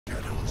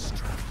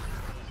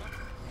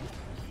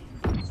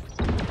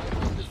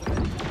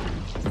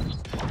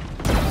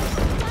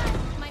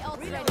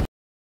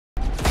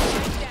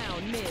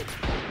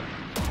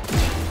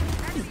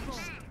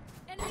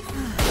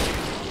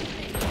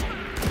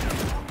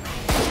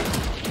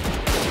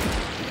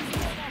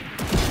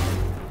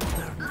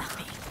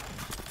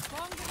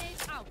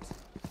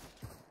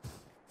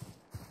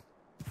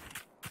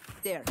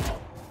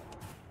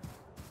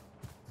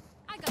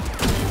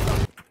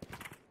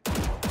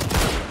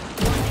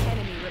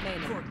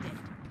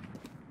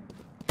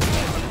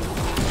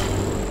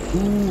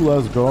Ooh,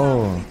 let's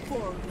go.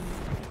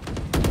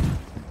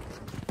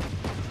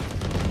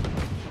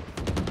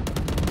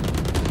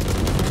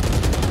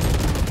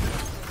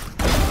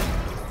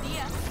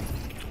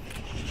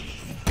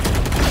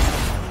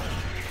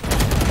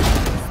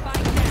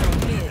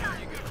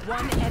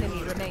 One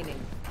enemy remaining.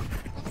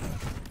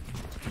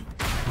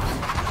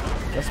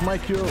 That's my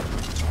kill.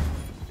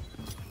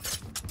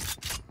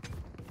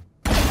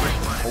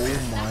 Oh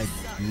my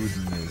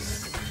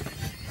goodness.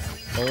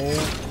 Oh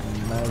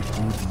my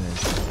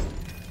goodness.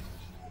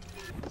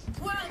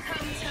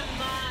 Welcome to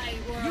my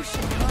world. You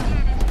should run.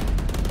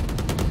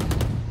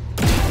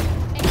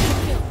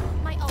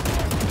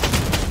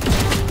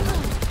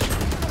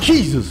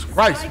 Jesus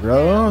Christ,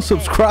 bro.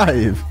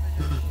 Subscribe.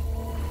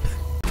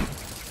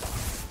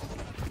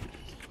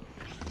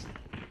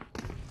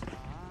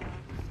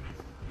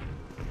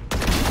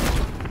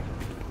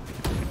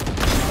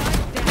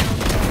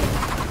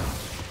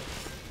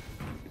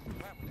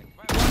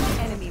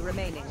 Enemy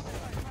remaining.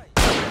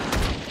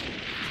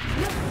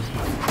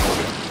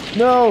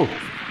 No.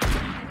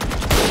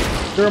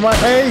 You're my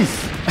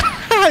ace.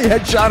 I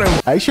headshot him.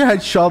 I actually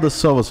headshot the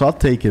Sova, so I'll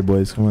take it,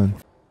 boys. Come on.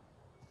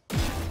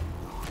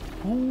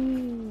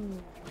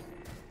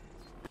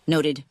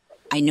 Noted.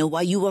 I know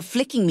why you were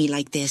flicking me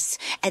like this.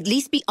 At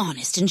least be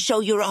honest and show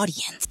your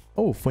audience.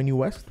 Oh, funny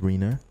West,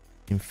 Rena.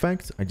 In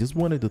fact, I just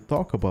wanted to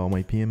talk about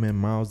my PMM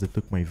mouse that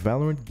took my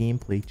Valorant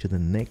gameplay to the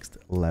next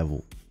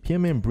level.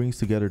 PMM brings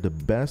together the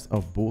best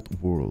of both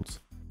worlds.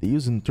 They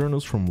use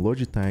internals from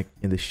Logitech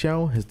and the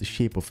shell has the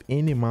shape of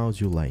any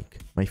mouse you like.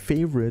 My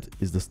favorite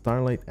is the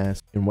Starlight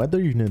S, and whether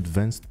you're an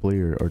advanced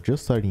player or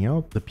just starting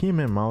out, the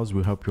PMM mouse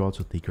will help you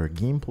also take your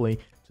gameplay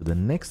to the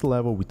next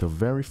level with a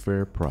very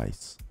fair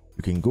price.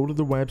 You can go to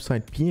the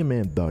website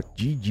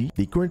pmn.gg.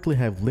 They currently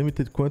have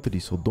limited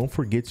quantities, so don't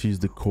forget to use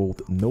the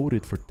code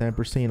NOTED for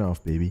 10%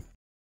 off, baby.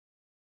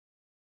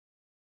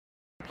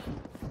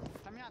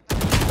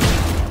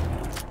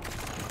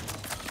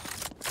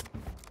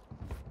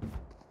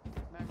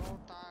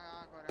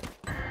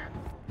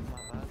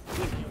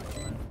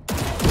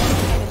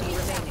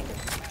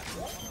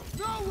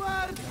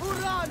 Nowhere to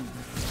run.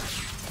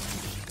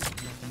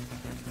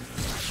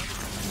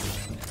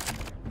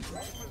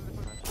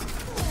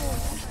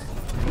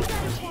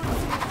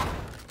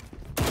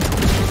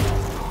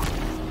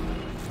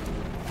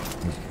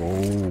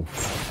 Oh,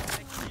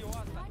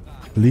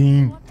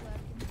 lean.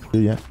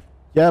 Yeah,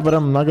 yeah, but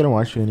I'm not gonna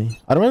watch any.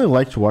 I don't really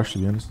like to watch, to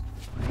be honest.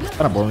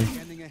 Kind of boring.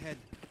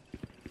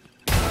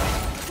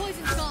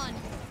 Poison's gone.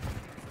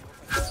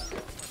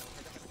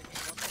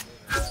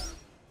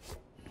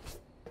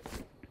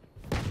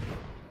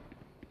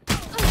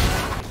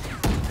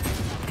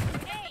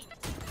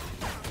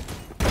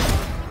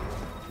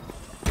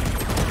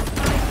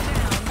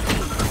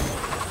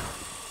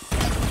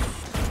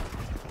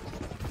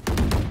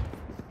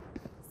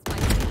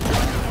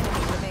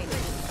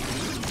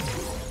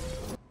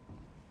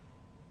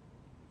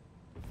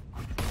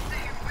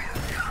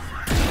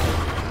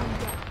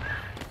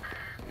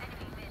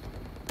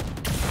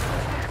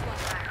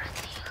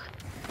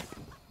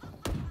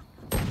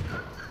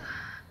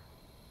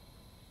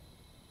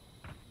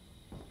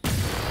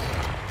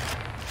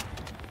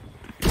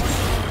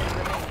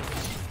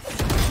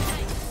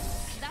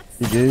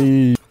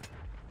 GG.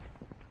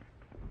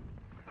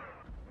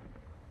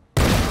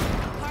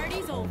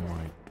 Party's Oh over.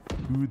 my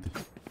good.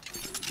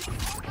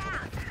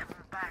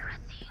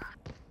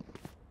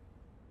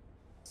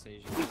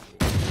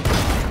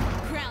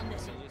 Ground them.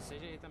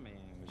 Seja aí também,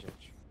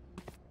 gente.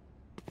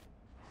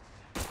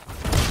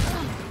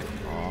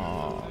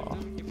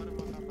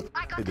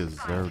 They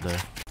deserve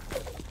that.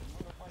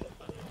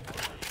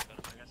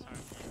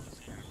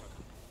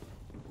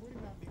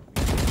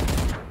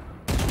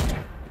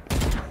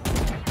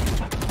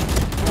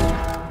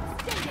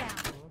 Stay down.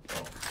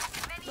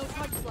 No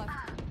touch left.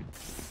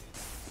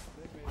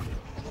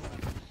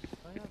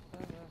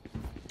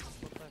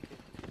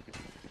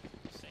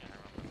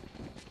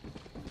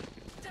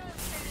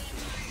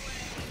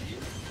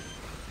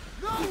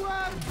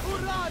 Nowhere to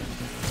run.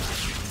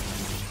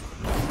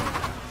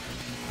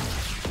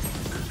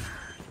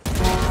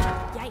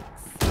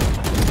 Yikes.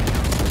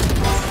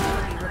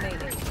 Enemy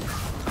remaining.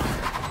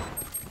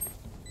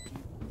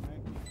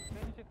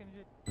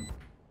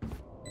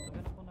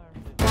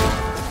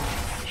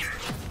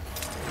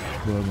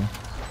 Brother.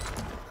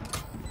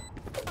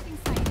 Fucking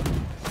sight.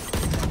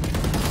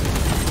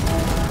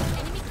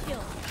 Enemy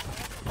kill.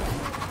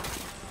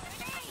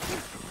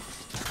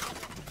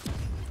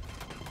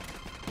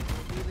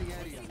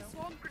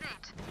 Swarm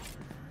grenade.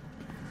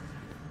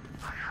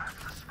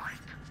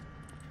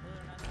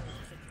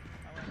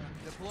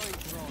 Deploy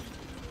drone.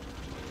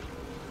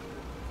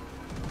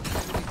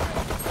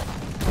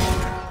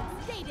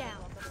 Stay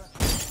down.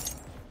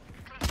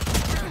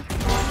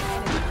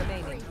 Enemy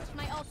remaining.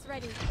 My ult's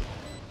ready.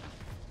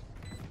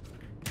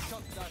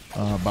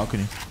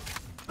 Balcony.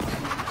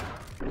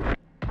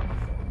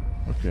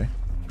 Okay.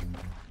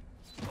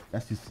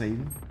 That's his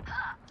saving.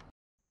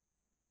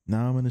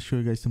 Now I'm gonna show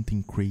you guys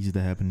something crazy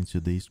that happened in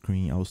today's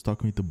screen. I was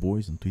talking with the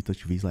boys on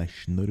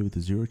twitch.tv/Schnurry with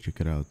a 0.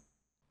 Check it out.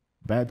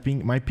 Bad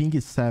ping. My ping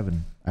is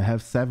 7. I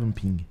have 7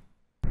 ping.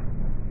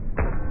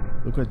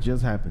 Look what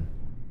just happened.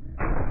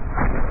 Look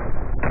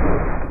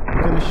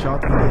at the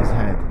shot in his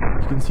head.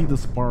 You can see the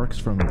sparks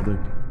from it. Look.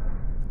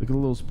 Look at the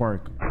little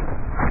spark. Look,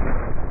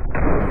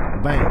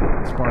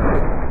 bang,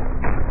 spark.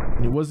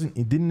 And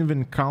it didn't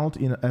even count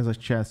as a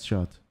chest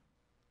shot.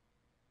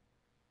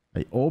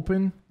 I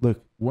open,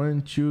 look,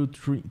 1, 2,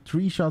 3,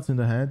 3 shots in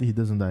the head, he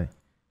doesn't die.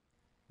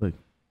 Look,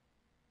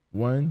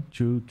 1,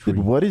 2, 3.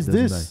 Dude, what is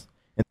this?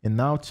 And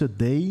now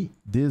today,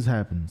 this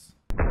happens.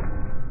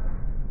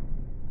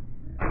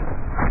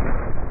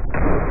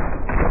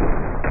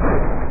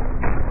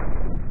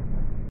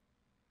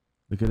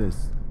 Look at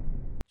this.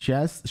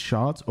 Chest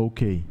shots,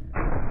 okay.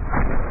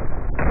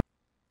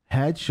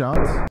 Head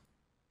shots,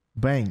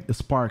 bang, a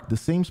spark. The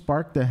same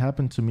spark that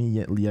happened to me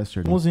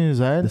yesterday. What was in his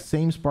head? The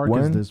same spark as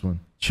 1, this one.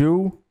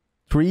 2,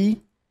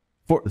 3,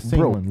 4. The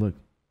same one, look.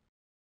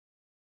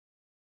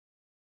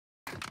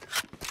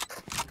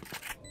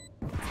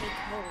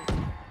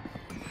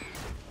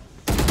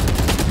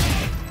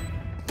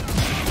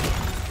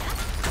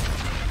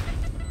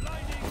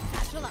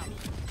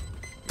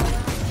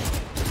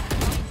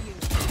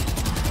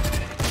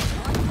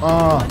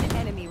 One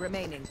enemy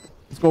remaining.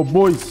 Let's go,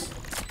 boys.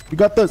 You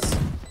got this.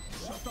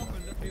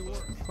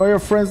 All your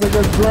friends like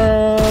us.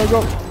 Go.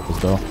 Let's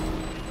go.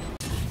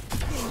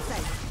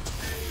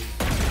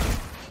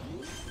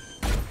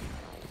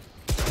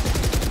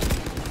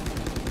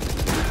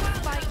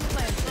 Spike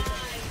planted.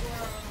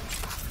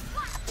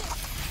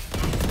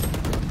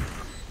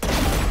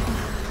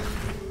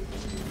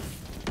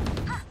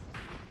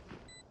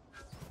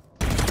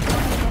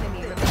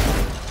 Enemy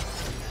remaining.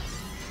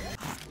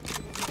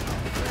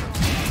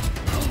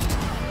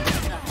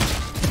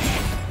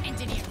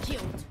 Engineer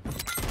killed.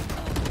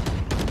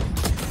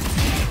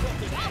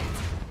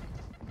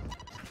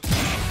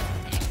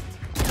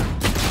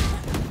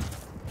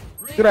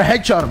 Did I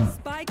headshot him?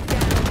 Spike down.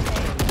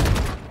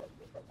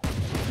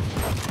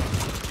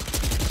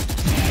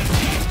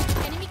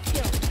 Enemy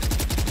killed.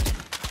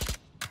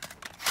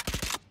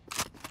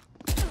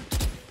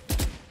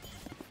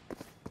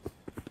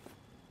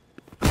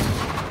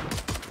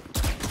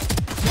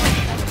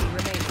 Enemy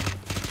remaining.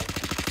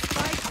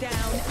 Spike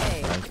down A.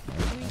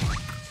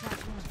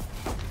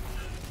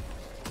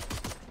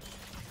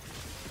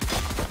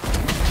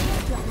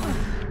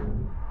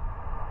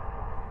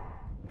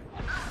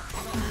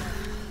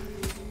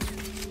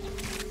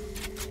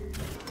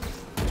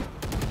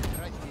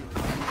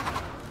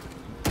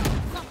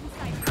 Lock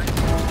inside.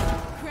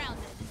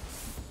 Grounded.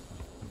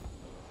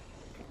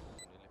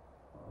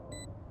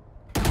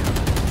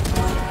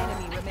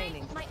 Enemy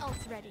remaining. My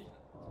ult's ready.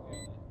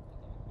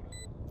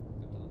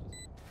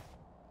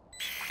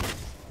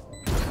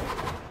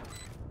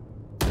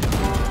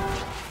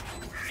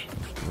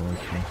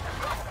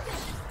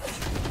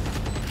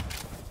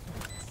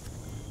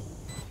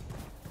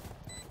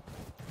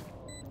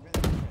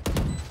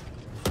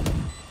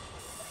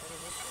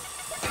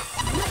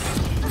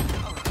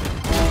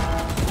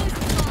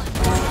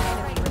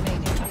 Enemy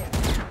remaining.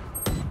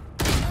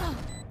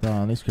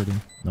 No, let's get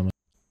him. No, man.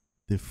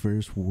 The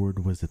first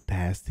word was a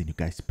test and you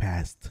guys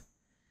passed.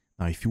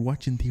 Now, if you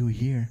watch until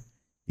here,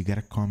 you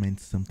gotta comment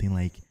something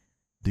like,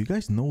 do you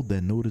guys know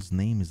that Noda's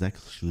name is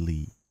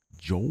actually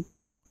Joe?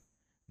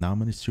 Now I'm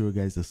gonna show you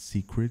guys a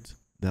secret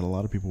that a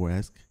lot of people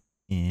ask,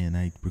 and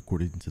I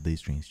recorded in today's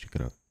streams. Check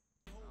it out.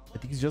 I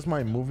think it's just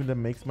my moving that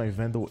makes my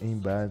Vandal aim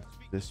bad.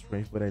 The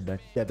strength, but I die.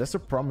 Yeah, that's the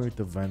problem with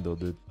the Vandal,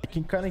 dude. I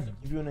can kind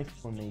of give you an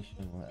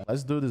explanation.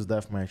 Let's do this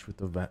deathmatch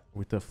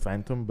with the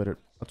Phantom, but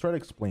I'll try to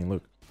explain.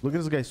 Look at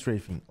this guy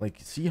strafing. Like,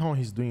 see how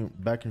he's doing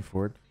back and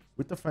forth.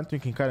 With the Phantom, you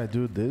can kind of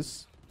do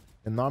this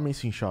and not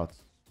missing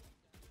shots.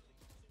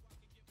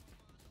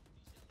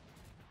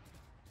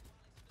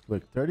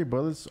 Look, 30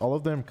 bullets, all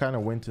of them kind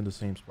of went in the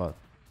same spot.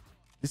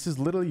 This is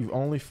literally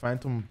only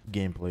Phantom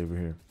gameplay over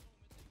here.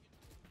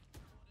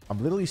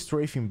 I'm literally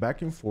strafing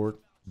back and forth,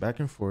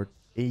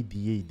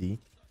 AD.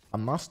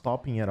 I'm not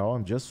stopping at all.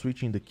 I'm just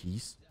switching the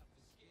keys.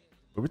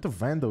 But with the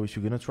Vandal, if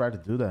you're gonna try to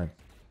do that,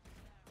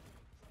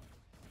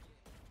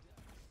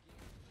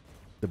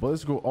 the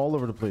bullets go all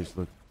over the place.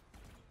 Look,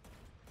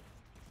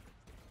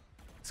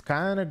 it's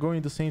kind of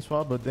going the same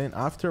spot, but then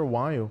after a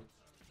while,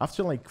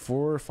 after like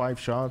 4 or 5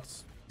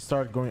 shots,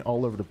 start going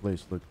all over the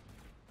place. Look,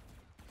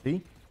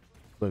 see,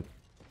 look,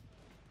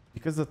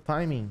 because the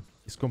timing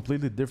is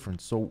completely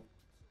different. So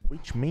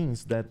which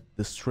means that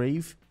the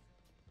strafe,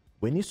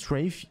 when you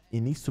strafe,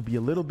 it needs to be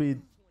a little bit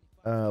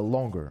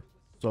longer.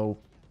 So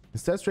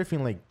instead of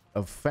strafing like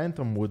a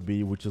Phantom would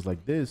be, which is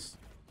like this,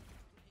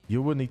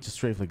 you would need to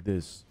strafe like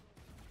this.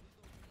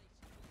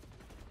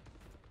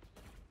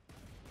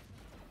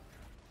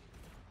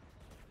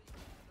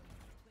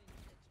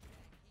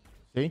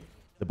 See,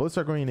 the bullets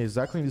are going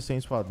exactly in the same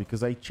spot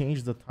because I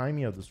changed the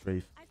timing of the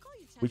strafe,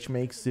 which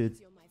makes it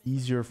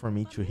easier for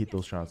me to hit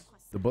those shots.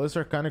 The bullets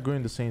are kind of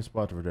going the same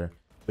spot over there.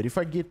 But But if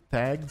I get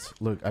tagged,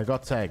 look, I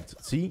got tagged.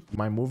 See,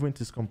 my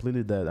movement is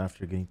completely dead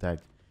after getting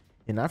tagged.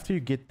 And after you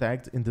get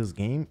tagged in this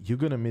game, you're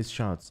gonna miss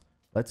shots.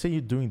 Let's say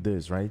you're doing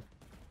this, right?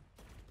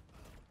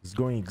 It's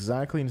going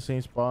exactly in the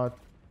same spot.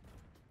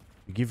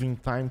 You're giving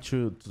time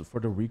for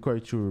the recoil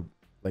to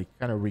like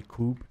kind of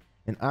recoup.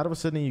 And out of a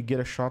sudden, you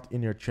get a shot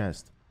in your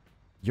chest.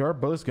 Your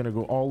bullet's gonna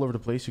go all over the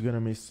place. You're gonna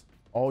miss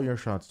all your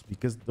shots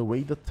because the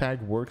way the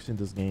tag works in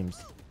these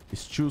games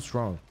is too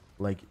strong.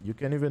 Like you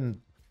can't even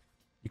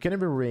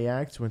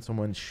react when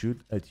someone shoot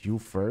at you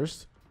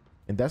first.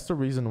 And that's the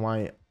reason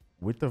why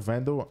with the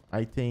Vandal,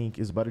 I think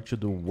it's better to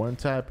do one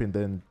tap and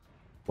then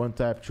one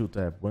tap, two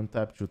tap, one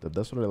tap, two tap.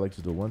 That's what I like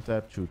to do. One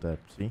tap, two tap.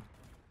 See?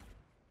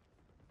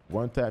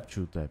 One tap,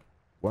 two tap.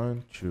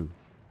 One, two.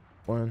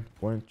 One,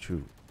 one,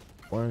 two.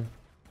 One,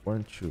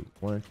 one, two.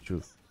 One,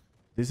 two.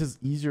 This is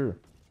easier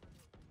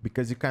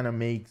because it kind of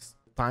makes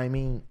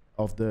timing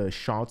of the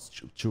shots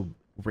to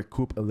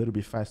recoup a little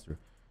bit faster.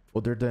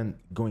 Other than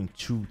going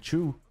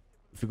 2-2.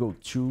 If you go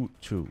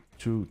 2-2,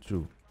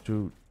 2-2,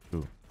 2-2,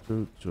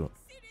 2-2.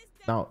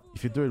 Now,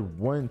 if you do it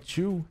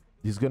 1-2,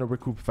 it's gonna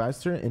recoup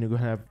faster and you're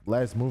gonna have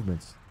less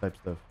movements type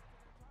stuff.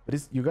 But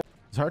it's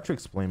hard to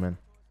explain, man.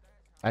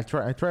 I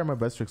try my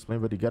best to explain,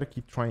 but you gotta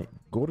keep trying.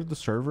 Go to the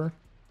server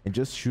and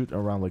just shoot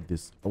around like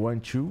this. A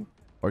 1-2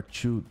 or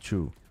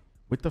 2-2.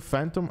 With the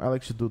Phantom, I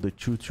like to do the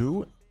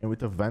 2-2, and with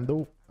the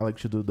Vandal, I like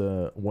to do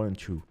the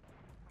 1-2.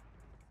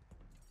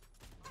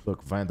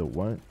 Look, Vandal,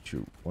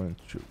 1-2,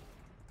 1-2.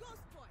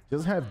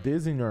 Just have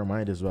this in your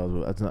mind as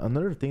well.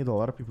 Another thing that a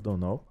lot of people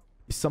don't know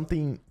is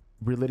something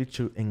related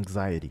to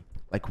anxiety.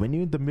 Like when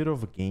you're in the middle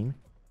of a game,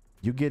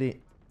 you get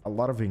a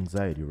lot of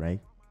anxiety, right?